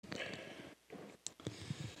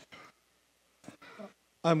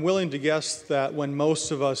I'm willing to guess that when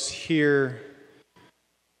most of us hear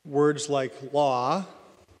words like law,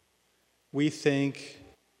 we think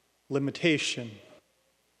limitation.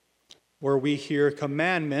 Or we hear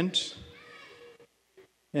commandment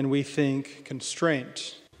and we think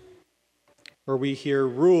constraint. Or we hear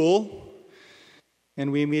rule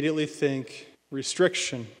and we immediately think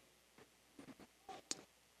restriction.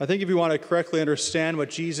 I think if you want to correctly understand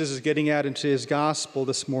what Jesus is getting at into his gospel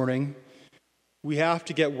this morning, we have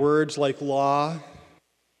to get words like law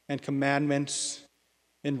and commandments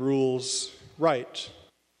and rules right.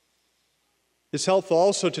 It's helpful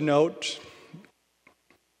also to note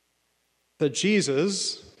that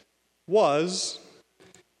Jesus was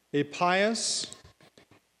a pious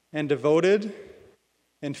and devoted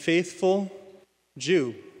and faithful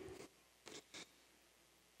Jew.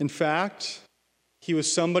 In fact, he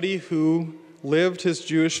was somebody who lived his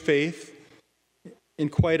Jewish faith in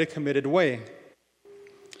quite a committed way.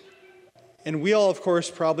 And we all, of course,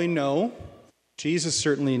 probably know, Jesus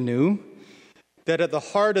certainly knew, that at the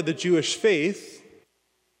heart of the Jewish faith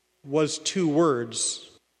was two words: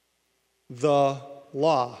 the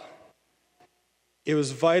law. It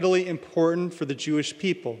was vitally important for the Jewish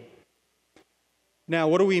people. Now,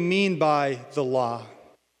 what do we mean by the law?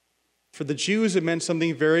 For the Jews, it meant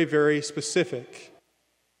something very, very specific.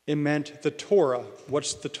 It meant the Torah.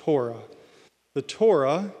 What's the Torah? The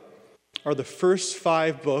Torah are the first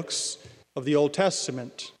 5 books of the Old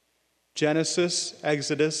Testament: Genesis,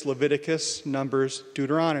 Exodus, Leviticus, Numbers,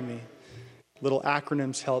 Deuteronomy. Little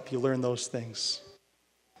acronyms help you learn those things.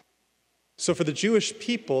 So for the Jewish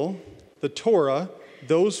people, the Torah,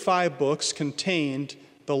 those 5 books contained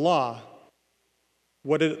the law.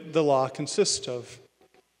 What did the law consist of?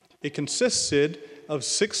 It consisted of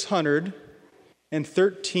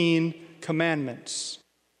 613 commandments.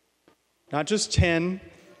 Not just 10,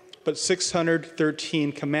 but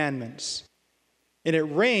 613 commandments. And it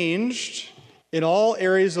ranged in all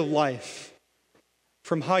areas of life,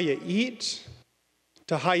 from how you eat,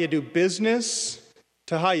 to how you do business,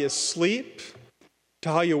 to how you sleep, to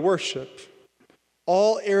how you worship.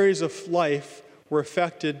 All areas of life were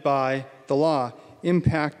affected by the law,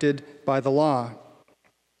 impacted by the law.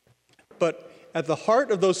 But at the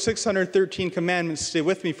heart of those 613 commandments, stay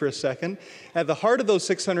with me for a second, at the heart of those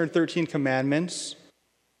 613 commandments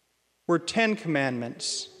were 10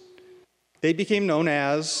 commandments. They became known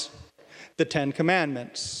as the 10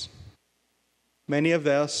 Commandments. Many of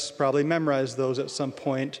us probably memorized those at some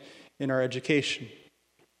point in our education.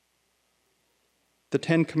 The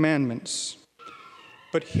 10 Commandments.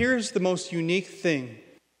 But here's the most unique thing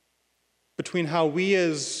between how we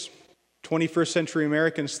as 21st century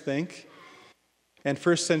Americans think and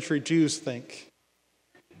first century Jews think.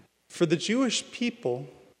 For the Jewish people,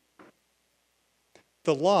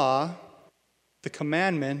 the law, the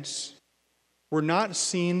commandments, were not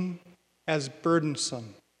seen as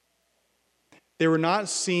burdensome. They were not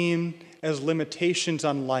seen as limitations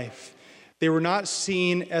on life. They were not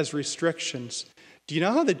seen as restrictions. Do you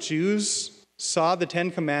know how the Jews saw the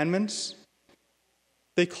 10 Commandments?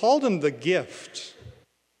 They called them the gift.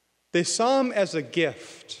 They saw them as a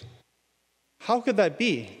gift. How could that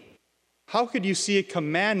be? How could you see a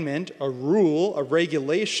commandment, a rule, a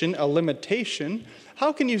regulation, a limitation?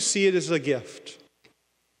 How can you see it as a gift?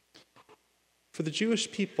 For the Jewish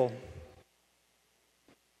people,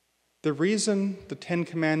 the reason the 10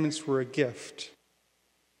 Commandments were a gift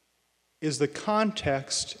is the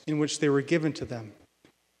context in which they were given to them.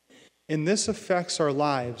 And this affects our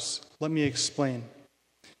lives. Let me explain.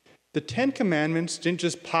 The 10 Commandments didn't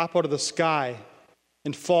just pop out of the sky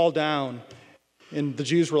and fall down, and the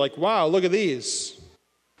Jews were like, wow, look at these.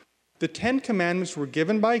 The 10 Commandments were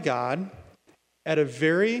given by God at a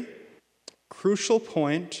very crucial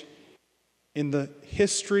point in the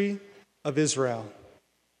history of Israel.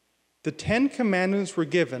 The 10 Commandments were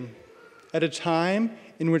given at a time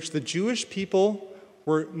in which the Jewish people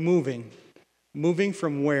were moving. Moving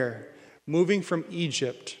from where? Moving from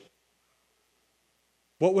Egypt.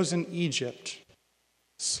 What was in Egypt?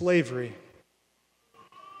 Slavery.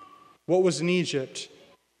 What was in Egypt?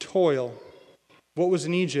 Toil. What was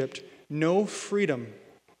in Egypt? No freedom.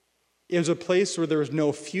 It was a place where there was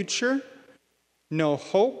no future, no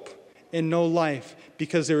hope, and no life,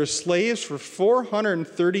 because they were slaves for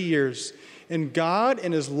 430 years. And God,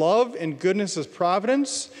 in his love and goodness, his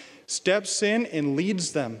providence, steps in and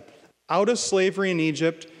leads them out of slavery in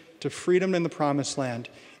Egypt to freedom in the Promised Land.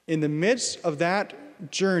 In the midst of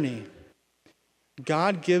that journey,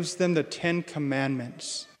 God gives them the 10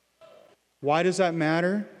 Commandments. Why does that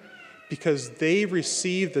matter? Because they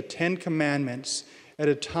received the 10 Commandments at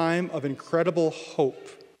a time of incredible hope.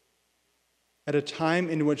 at a time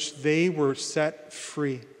in which they were set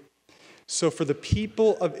free. So for the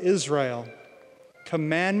people of Israel,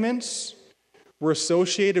 commandments were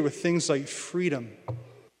associated with things like freedom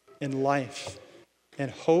and life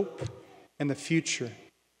and hope and the future.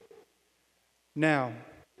 Now,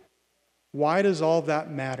 why does all that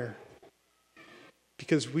matter?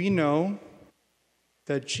 Because we know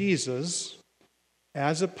that Jesus,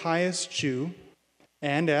 as a pious Jew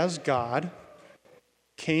and as God,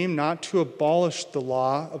 came not to abolish the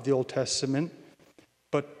law of the Old Testament,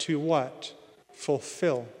 but to what?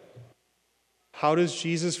 Fulfill. How does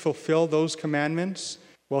Jesus fulfill those commandments?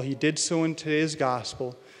 Well, he did so in today's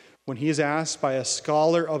gospel when he is asked by a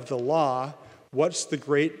scholar of the law, what's the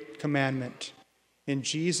great commandment? And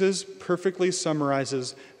Jesus perfectly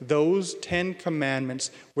summarizes those 10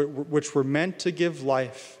 commandments which were meant to give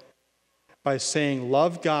life by saying,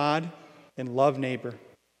 love God and love neighbor.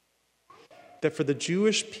 That for the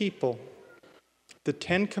Jewish people, the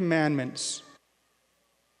 10 commandments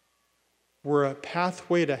were a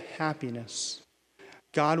pathway to happiness.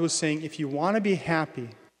 God was saying, if you want to be happy,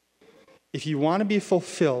 if you want to be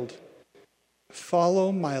fulfilled,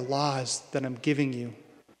 follow my laws that I'm giving you.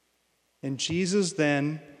 And Jesus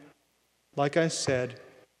then, like I said,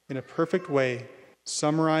 in a perfect way,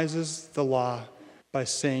 summarizes the law by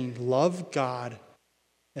saying, love God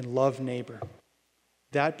and love neighbor.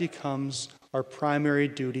 That becomes our primary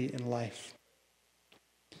duty in life.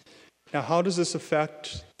 Now, how does this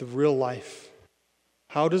affect the real life?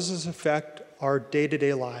 How does this affect our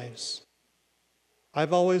day-to-day lives?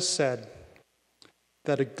 I've always said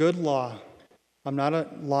that a good law, I'm not a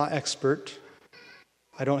law expert,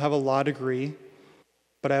 I don't have a law degree,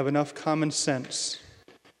 but I have enough common sense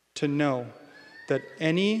to know that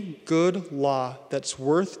any good law that's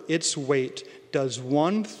worth its weight does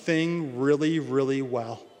one thing really, really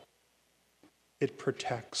well. It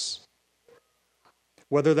protects.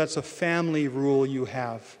 Whether that's a family rule you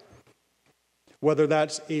have, whether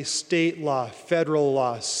that's a state law, federal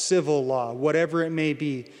law, civil law, whatever it may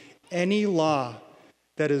be, any law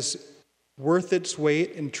that is worth its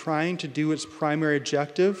weight in trying to do its primary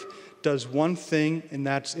objective does one thing, and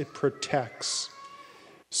that's it protects.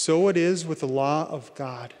 So it is with the law of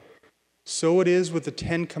God. So it is with the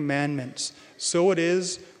 10 Commandments. So it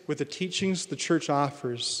is with the teachings the church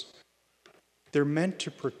offers. They're meant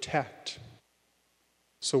to protect.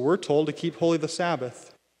 So we're told to keep holy the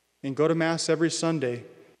Sabbath and go to Mass every Sunday.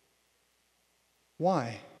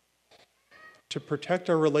 Why? To protect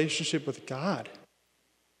our relationship with God.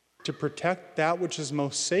 To protect that which is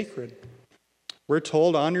most sacred. We're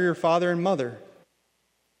told, honor your father and mother.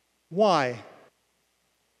 Why?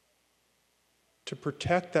 To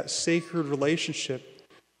protect that sacred relationship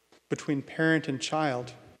between parent and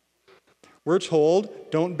child. We're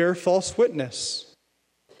told, don't bear false witness.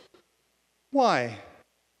 Why?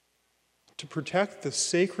 To protect the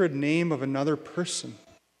sacred name of another person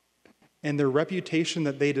and their reputation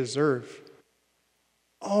that they deserve.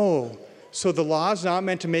 Oh, so the law is not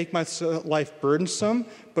meant to make my life burdensome,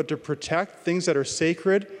 but to protect things that are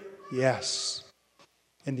sacred? Yes.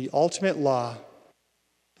 And the ultimate law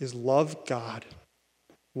is love God.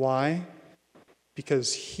 Why?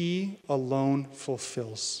 Because He alone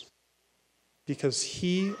fulfills. Because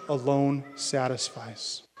He alone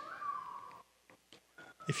satisfies.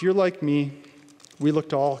 If you're like me, we look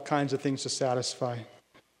to all kinds of things to satisfy.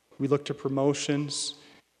 We look to promotions.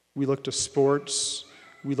 We look to sports.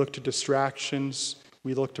 We look to distractions.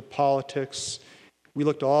 We look to politics. We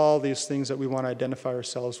look to all these things that we want to identify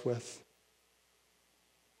ourselves with.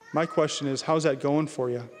 My question is, how's that going for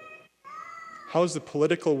you? How's the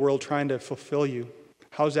political world trying to fulfill you?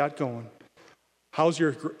 How's that going? How's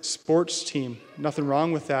your sports team? Nothing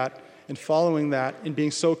wrong with that. And following that and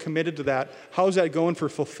being so committed to that, how's that going for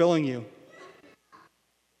fulfilling you?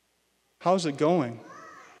 How's it going?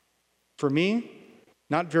 For me,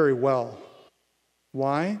 not very well.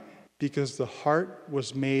 Why? Because the heart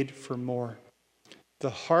was made for more. The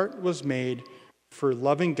heart was made for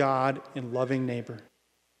loving God and loving neighbor.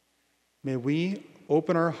 May we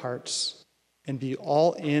open our hearts and be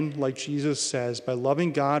all in, like Jesus says, by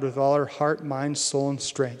loving God with all our heart, mind, soul, and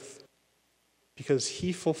strength. Because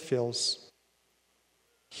He fulfills.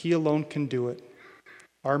 He alone can do it.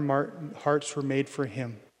 Our hearts were made for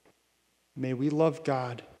Him. May we love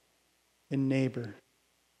God and neighbor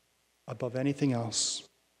above anything else.